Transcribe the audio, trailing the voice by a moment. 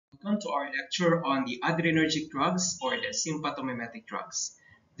Welcome to our lecture on the adrenergic drugs or the sympathomimetic drugs.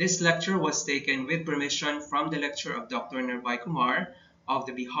 This lecture was taken with permission from the lecture of Dr. Nirbhay Kumar of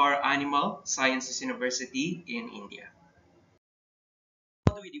the Bihar Animal Sciences University in India.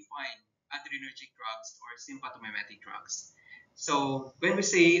 How do we define adrenergic drugs or sympathomimetic drugs? So when we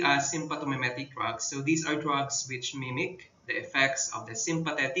say sympathomimetic drugs, so these are drugs which mimic the effects of the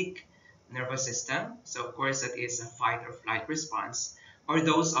sympathetic nervous system. So of course that is a fight or flight response, or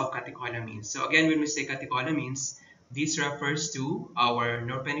those of catecholamines. So again, when we say catecholamines, this refers to our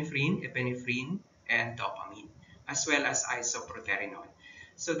norepinephrine, epinephrine, and dopamine, as well as isoproterenol.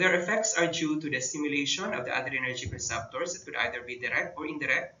 So their effects are due to the stimulation of the adrenergic receptors. It could either be direct or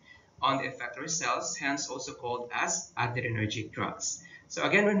indirect on the effector cells, hence also called as adrenergic drugs. So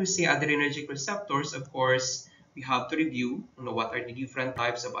again, when we say adrenergic receptors, of course, we have to review what are the different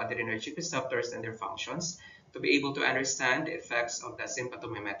types of adrenergic receptors and their functions to be able to understand the effects of the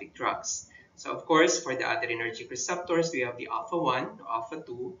sympathomimetic drugs. So of course, for the adrenergic receptors, we have the alpha-1,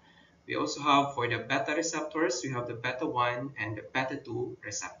 alpha-2. We also have for the beta receptors, we have the beta-1 and the beta-2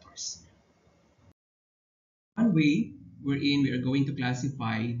 receptors. One way wherein we are going to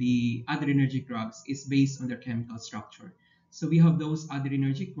classify the adrenergic drugs is based on their chemical structure. So we have those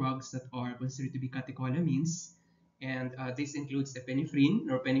adrenergic drugs that are considered to be catecholamines, and this includes epinephrine,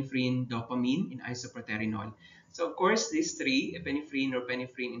 norepinephrine, dopamine, and isoproterenol. So of course, these three, epinephrine,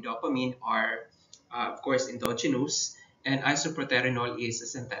 norepinephrine, and dopamine are of course endogenous, and isoproterenol is a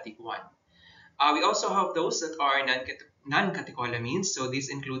synthetic one. We also have those that are non-catecholamines. So this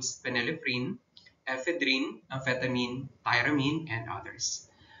includes phenylephrine, ephedrine, amphetamine, tyramine, and others.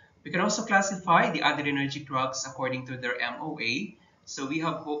 We can also classify the adrenergic drugs according to their MOA. So we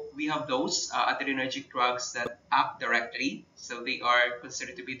have those adrenergic drugs that act directly. So they are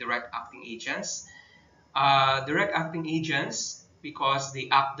considered to be direct acting agents. Direct acting agents because they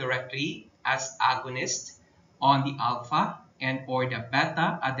act directly as agonists on the alpha and or the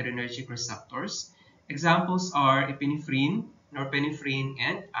beta adrenergic receptors. Examples are epinephrine, norepinephrine,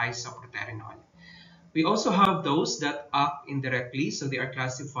 and isoproterenol. We also have those that act indirectly, so they are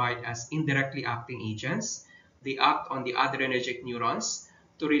classified as indirectly acting agents. They act on the adrenergic neurons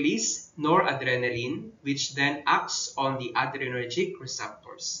to release noradrenaline, which then acts on the adrenergic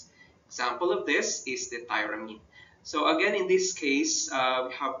receptors. Example of this is the tyramine. So again, in this case,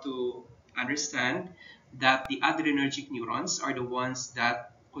 we have to understand that the adrenergic neurons are the ones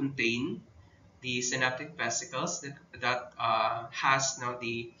that contain the synaptic vesicles that has now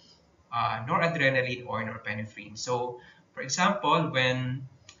the noradrenaline or norepinephrine. So, for example, when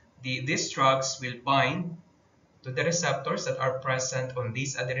these drugs will bind to the receptors that are present on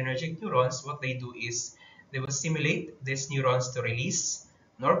these adrenergic neurons, what they do is they will stimulate these neurons to release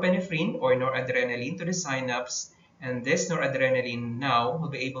norepinephrine or noradrenaline to the synapse, and this noradrenaline now will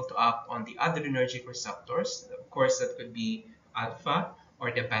be able to act on the adrenergic receptors. Of course, that could be alpha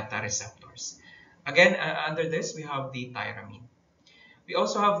or the beta receptors. Again, under this, we have the tyramine. We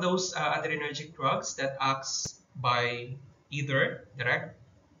also have those adrenergic drugs that acts by either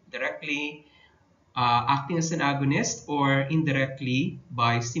directly acting as an agonist or indirectly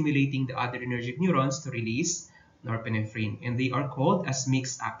by stimulating the adrenergic neurons to release norepinephrine, and they are called as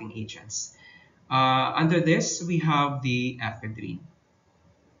mixed acting agents. Under this, we have the ephedrine.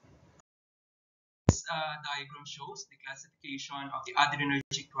 This diagram shows the classification of the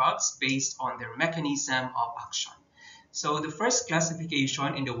adrenergic drugs based on their mechanism of action. So the first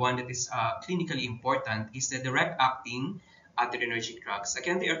classification, and the one that is clinically important, is the direct acting adrenergic drugs.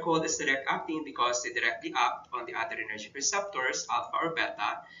 Again, they are called as direct acting because they directly act on the adrenergic receptors, alpha or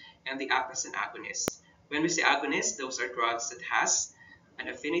beta, and they act as an agonist. When we say agonist, those are drugs that has an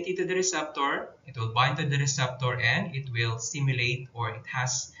affinity to the receptor, it will bind to the receptor, and it will stimulate, or it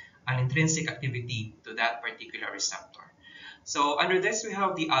has an intrinsic activity to that particular receptor. So under this, we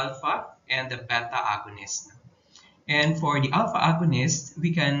have the alpha and the beta agonist. And for the alpha agonist,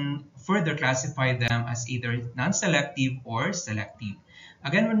 we can further classify them as either non-selective or selective.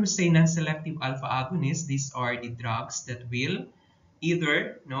 Again, when we say non-selective alpha agonists, these are the drugs that will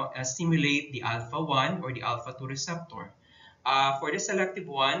either stimulate the alpha-1 or the alpha-2 receptor. For the selective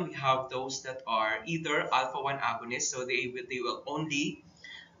one, we have those that are either alpha-1 agonists, so they will only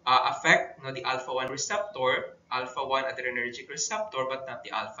affect the alpha-1 receptor, alpha-1 adrenergic receptor, but not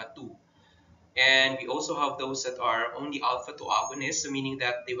the alpha-2. And we also have those that are only alpha-2 agonists, so meaning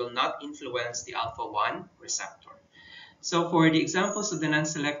that they will not influence the alpha-1 receptor. So for the examples of the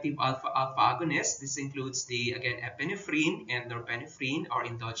non-selective alpha agonists, this includes the, again, epinephrine and norepinephrine or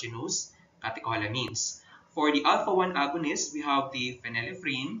endogenous catecholamines. For the alpha-1 agonists, we have the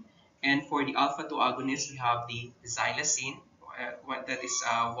phenylephrine, and for the alpha-2 agonists, we have the xylazine that is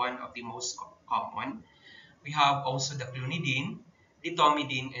one of the most common. We have also the clonidine, the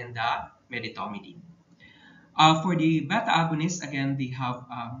thomidine, and the medetomidine. For the beta agonists, again, they have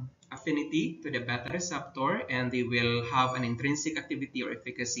affinity to the beta receptor, and they will have an intrinsic activity or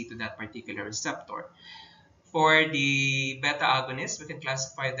efficacy to that particular receptor. For the beta agonists, we can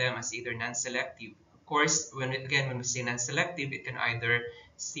classify them as either non-selective. Of course, when we say non-selective, it can either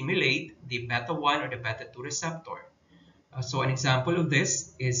stimulate the beta 1 or the beta 2 receptor. So an example of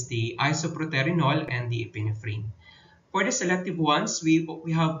this is the isoproterenol and the epinephrine. For the selective ones, we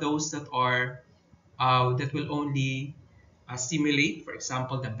have those that are that will only stimulate, for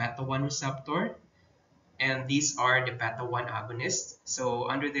example, the beta 1 receptor, and these are the beta 1 agonists. So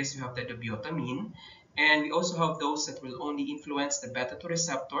under this, we have the dobutamine, and we also have those that will only influence the beta 2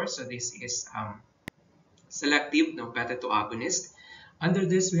 receptor. So this is selective, no, beta 2 agonist. Under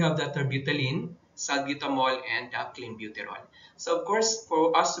this, we have the terbutaline, salbutamol, and clenbuterol. So of course,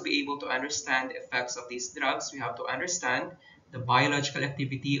 for us to be able to understand the effects of these drugs, we have to understand the biological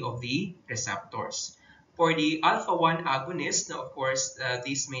activity of the receptors. For the alpha-1 agonist, now of course,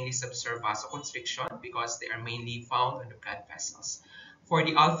 these mainly subserve vasoconstriction because they are mainly found on the blood vessels. For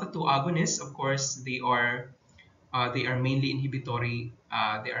the alpha-2 agonists, of course, they are mainly inhibitory.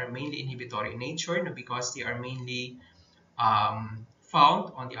 They are mainly inhibitory in nature because they are mainly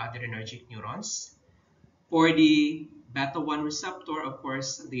found on the adrenergic neurons. For the beta 1 receptor, of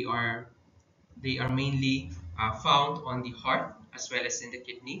course, they are mainly found on the heart as well as in the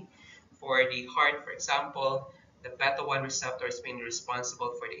kidney. For the heart, for example, the beta 1 receptor is mainly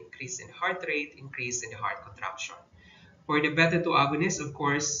responsible for the increase in heart rate, increase in the heart contraction. For the beta 2 agonist, of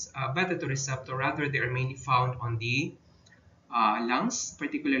course, beta 2 receptor, rather, they are mainly found on the lungs,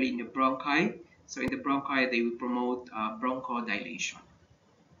 particularly in the bronchi. So in the bronchi, they will promote bronchodilation.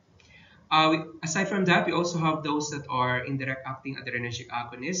 Aside from that, we also have those that are indirect acting adrenergic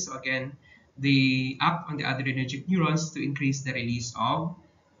agonists. So again, they act on the adrenergic neurons to increase the release of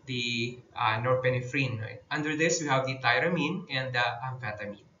the norepinephrine. Right? Under this, we have the tyramine and the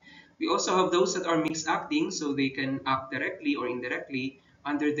amphetamine. We also have those that are mixed acting, so they can act directly or indirectly.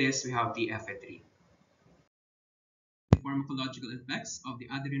 Under this, we have the ephedrine. The pharmacological effects of the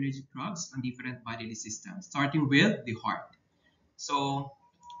adrenergic drugs on different bodily systems, starting with the heart. So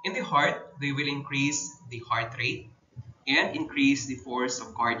in the heart, they will increase the heart rate and increase the force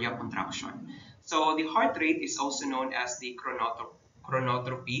of cardiac contraction. So the heart rate is also known as the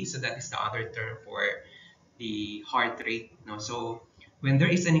chronotropy. So that is the other term for the heart rate. No? So when there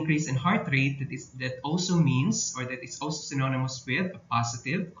is an increase in heart rate, that also means, or that is also synonymous with a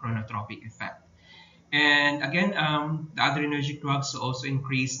positive chronotropic effect. And again, the adrenergic drugs will also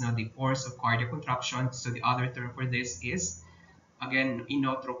increase the force of cardiac contraction. So the other term for this is, again,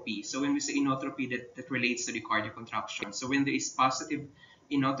 inotropy. So when we say inotropy, that relates to the cardiac contraction. So when there is positive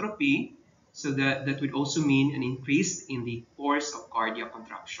inotropy, so that would also mean an increase in the force of cardiac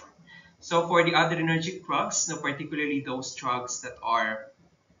contraction. So for the adrenergic drugs, particularly those drugs that are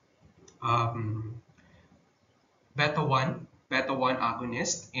beta 1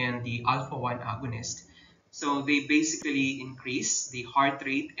 agonist and the alpha 1 agonist. So they basically increase the heart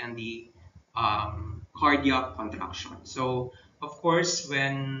rate and the cardiac contraction. So of course,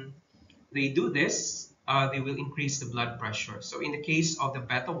 when they do this, they will increase the blood pressure. So in the case of the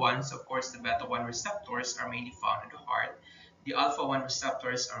beta 1s, of course, the beta 1 receptors are mainly found in the heart. The alpha 1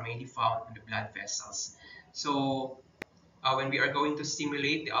 receptors are mainly found in the blood vessels. So when we are going to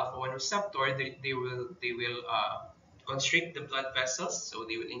stimulate the alpha 1 receptor, they will constrict the blood vessels, so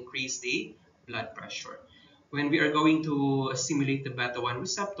they will increase the blood pressure. When we are going to stimulate the beta 1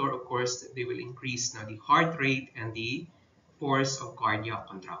 receptor, of course, they will increase the heart rate and the force of cardiac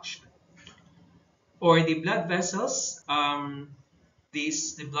contraction. For the blood vessels,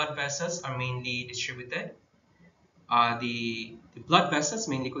 the blood vessels are mainly distributed. The blood vessels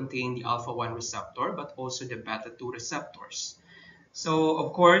mainly contain the alpha 1 receptor, but also the beta 2 receptors. So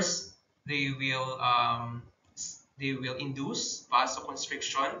of course, they will induce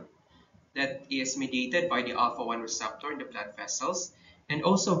vasoconstriction that is mediated by the alpha 1 receptor in the blood vessels, and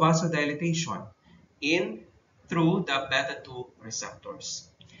also vasodilatation through the beta 2 receptors.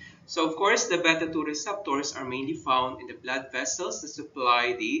 So of course, the beta 2 receptors are mainly found in the blood vessels that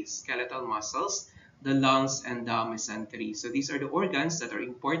supply the skeletal muscles, the lungs, and the mesentery. So these are the organs that are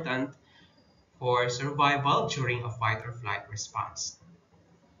important for survival during a fight or flight response.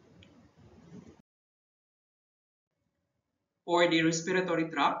 For the respiratory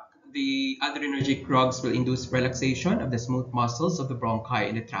tract, the adrenergic drugs will induce relaxation of the smooth muscles of the bronchi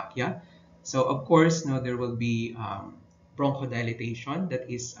and the trachea. So of course, there will be bronchodilation that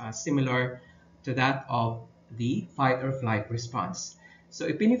is similar to that of the fight or flight response. So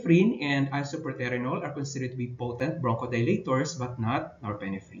epinephrine and isoproterenol are considered to be potent bronchodilators, but not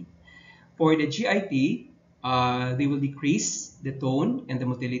norepinephrine. For the GIT, they will decrease the tone and the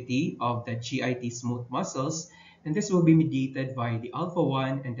motility of the GIT smooth muscles, and this will be mediated by the alpha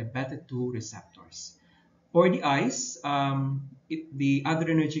 1 and the beta 2 receptors. For the eyes, the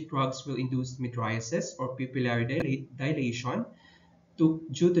adrenergic drugs will induce mydriasis or pupillary dilation due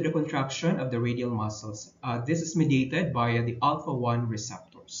to the contraction of the radial muscles. This is mediated by the alpha 1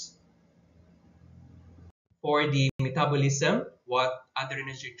 receptors. For the metabolism, what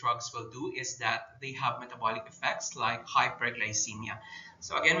adrenergic drugs will do is that they have metabolic effects like hyperglycemia.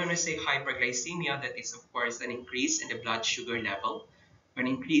 So again, when we say hyperglycemia, that is of course an increase in the blood sugar level, an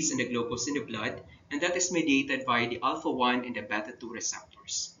increase in the glucose in the blood, and that is mediated by the alpha 1 and the beta 2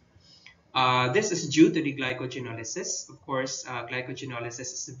 receptors. This is due to the glycogenolysis. Of course,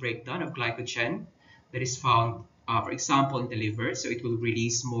 glycogenolysis is the breakdown of glycogen that is found, for example, in the liver. So it will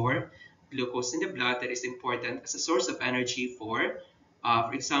release more glucose in the blood that is important as a source of energy for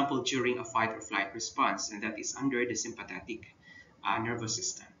example, during a fight or flight response, and that is under the sympathetic nervous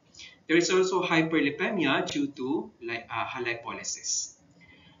system. There is also hyperlipemia due to lipolysis.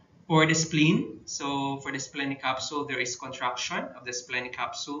 For the spleen, so for the splenic capsule, there is contraction of the splenic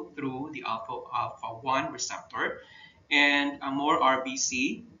capsule through the alpha 1 receptor, and more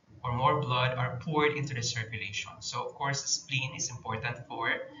RBC or more blood are poured into the circulation. So of course, the spleen is important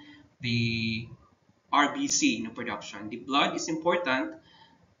for the RBC production. The blood is important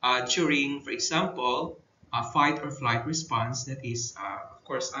during, for example, a fight or flight response that is, of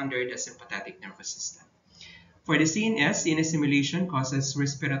course, under the sympathetic nervous system. For the CNS stimulation causes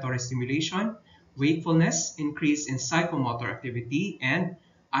respiratory stimulation, wakefulness, increase in psychomotor activity, and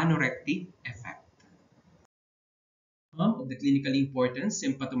anorectic effect. Some of the clinically important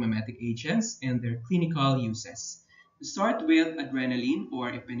sympathomimetic agents and their clinical uses. To start with adrenaline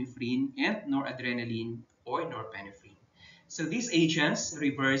or epinephrine and noradrenaline or norepinephrine. So these agents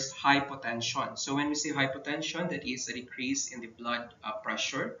reverse hypotension. So when we say hypotension, that is a decrease in the blood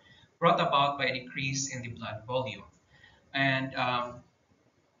pressure brought about by a decrease in the blood volume. And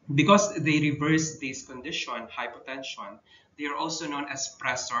because they reverse this condition, hypotension, they are also known as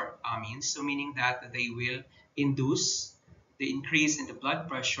pressor amines. So meaning that they will induce the increase in the blood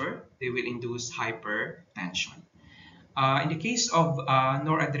pressure, they will induce hypertension. In the case of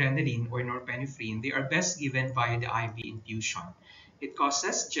noradrenaline or norepinephrine, they are best given via the IV infusion. It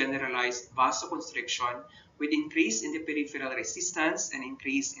causes generalized vasoconstriction with increase in the peripheral resistance and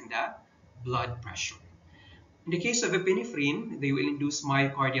increase in the blood pressure. In the case of epinephrine, they will induce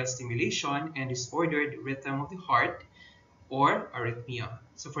myocardial stimulation and disordered rhythm of the heart or arrhythmia.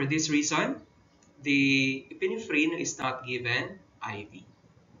 So for this reason, the epinephrine is not given IV.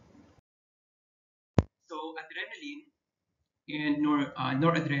 So adrenaline and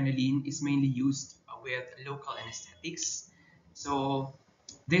noradrenaline is mainly used with local anesthetics. So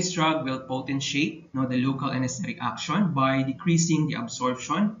this drug will potentiate the local anesthetic action by decreasing the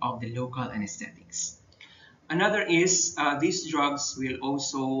absorption of the local anesthetics. Another is these drugs will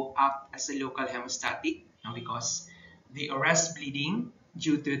also act as a local hemostatic because they arrest bleeding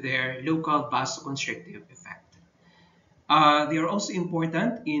due to their local vasoconstrictive effect. They are also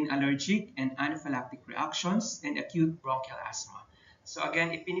important in allergic and anaphylactic reactions and acute bronchial asthma. So again,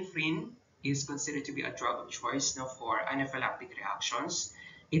 epinephrine is considered to be a drug of choice for anaphylactic reactions.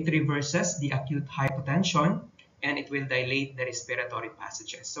 It reverses the acute hypotension and it will dilate the respiratory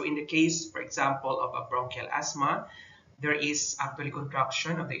passages. So in the case, for example, of a bronchial asthma, there is actually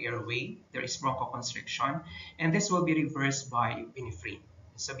contraction of the airway, there is bronchoconstriction, and this will be reversed by epinephrine.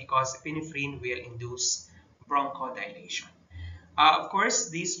 So because epinephrine will induce bronchodilation. Of course,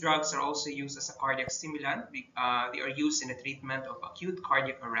 these drugs are also used as a cardiac stimulant. They are used in the treatment of acute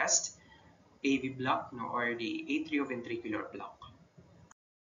cardiac arrest, AV block, or the atrioventricular block.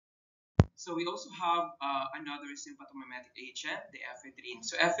 So we also have another sympathomimetic agent, the ephedrine.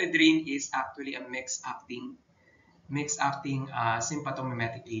 So ephedrine is actually a mixed-acting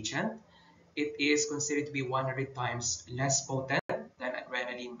sympathomimetic agent. It is considered to be 100 times less potent than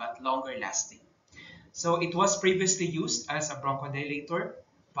adrenaline, but longer lasting. So it was previously used as a bronchodilator,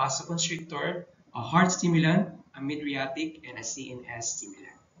 vasoconstrictor, a heart stimulant, a mydriatic, and a CNS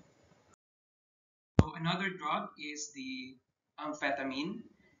stimulant. So another drug is the amphetamine.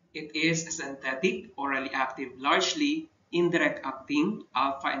 It is a synthetic, orally active, largely indirect acting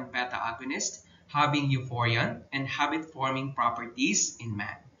alpha and beta agonist having euphoriant and habit-forming properties in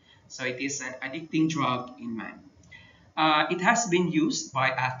man. So it is an addicting drug in man. It has been used by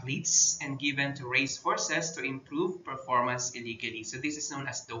athletes and given to race horses to improve performance illegally. So this is known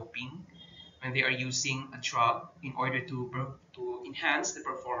as doping. when they are using a drug in order to enhance the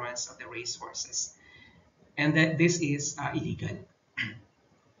performance of the racehorses. And that this is illegal.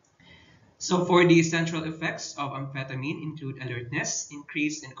 So for the central effects of amphetamine include alertness,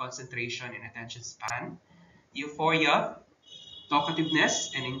 increase in concentration and attention span, euphoria,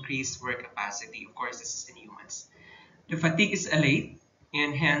 talkativeness, and increased work capacity. Of course, this is in humans. The fatigue is allayed,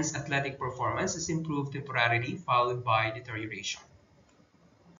 and hence athletic performance is improved temporarily, followed by deterioration.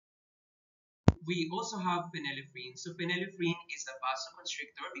 We also have phenylephrine. So phenylephrine is a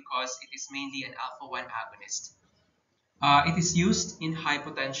vasoconstrictor because it is mainly an alpha-1 agonist. It is used in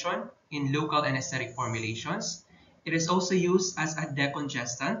hypotension in local anesthetic formulations. It is also used as a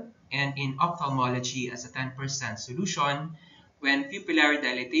decongestant and in ophthalmology as a 10% solution when pupillary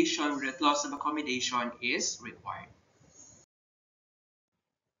dilatation with loss of accommodation is required.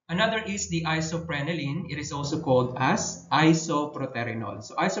 Another is the isoprenaline. It is also called as isoproterenol.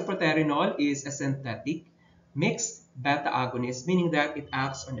 So isoproterenol is a synthetic mixed beta agonist, meaning that it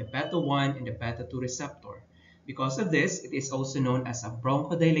acts on the beta 1 and the beta 2 receptor. Because of this, it is also known as a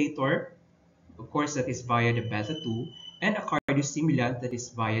bronchodilator. Of course, that is via the beta 2, and a cardiostimulant that is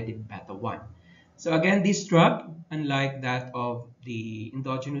via the beta 1. So again, this drug, unlike that of the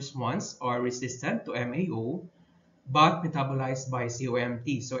endogenous ones, are resistant to MAO, but metabolized by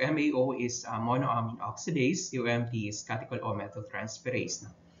COMT. So MAO is monoamine oxidase, COMT is catechol O methyltransferase.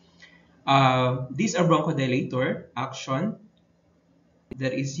 These are bronchodilator action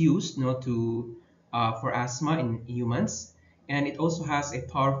that is used for asthma in humans, and it also has a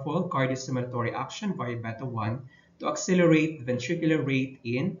powerful cardiostimulatory action via beta 1 to accelerate the ventricular rate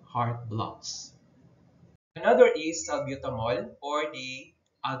in heart blocks. Another is salbutamol or the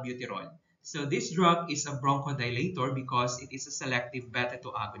albuterol. So this drug is a bronchodilator because it is a selective beta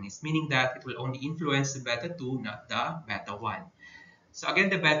 2 agonist, meaning that it will only influence the beta 2, not the beta 1. So again,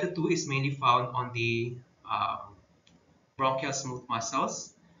 the beta 2 is mainly found on the bronchial smooth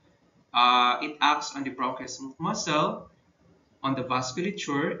muscles. It acts on the bronchial smooth muscle, on the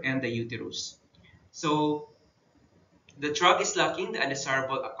vasculature, and the uterus. So the drug is lacking the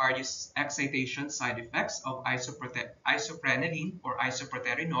undesirable cardiac excitation side effects of isoprenaline or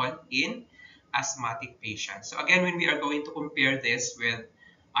isoproterenol in asthmatic patients. So again, when we are going to compare this with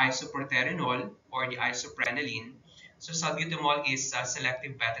isoproterenol or the isoprenaline, so salbutamol is a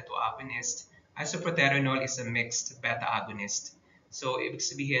selective beta 2 agonist. Isoproterenol is a mixed beta agonist. So ibig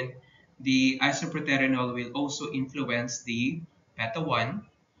sabihin, the isoproterenol will also influence the beta 1,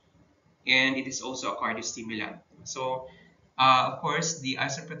 and it is also a cardiostimulant. So, of course, the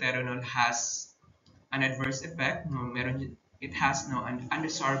isoproterenol has an adverse effect. It has an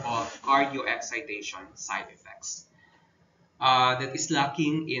undesirable cardio excitation side effects that is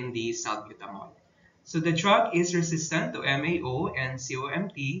lacking in the salbutamol. So the drug is resistant to MAO and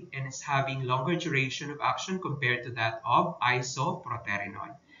COMT and is having longer duration of action compared to that of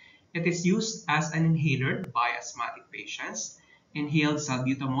isoproterenol. It is used as an inhaler by asthmatic patients. Inhaled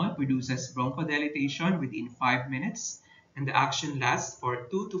salbutamol produces bronchodilation within 5 minutes, and the action lasts for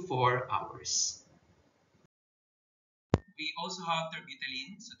 2 to 4 hours. We also have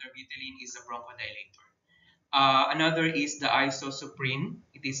terbutaline. So terbutaline is a bronchodilator. Another is the isosuprene.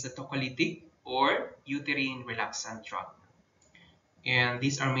 It is a tocolytic or uterine relaxant drug. And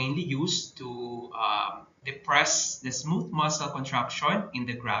these are mainly used to depress the smooth muscle contraction in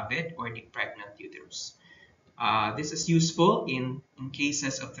the gravid or the pregnant uterus. This is useful in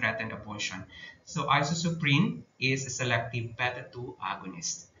cases of threatened abortion. So isosuprene is a selective beta 2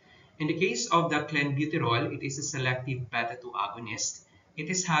 agonist. In the case of the clenbuterol, it is a selective beta 2 agonist. It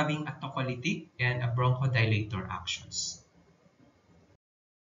is having a tocolytic and a bronchodilator actions.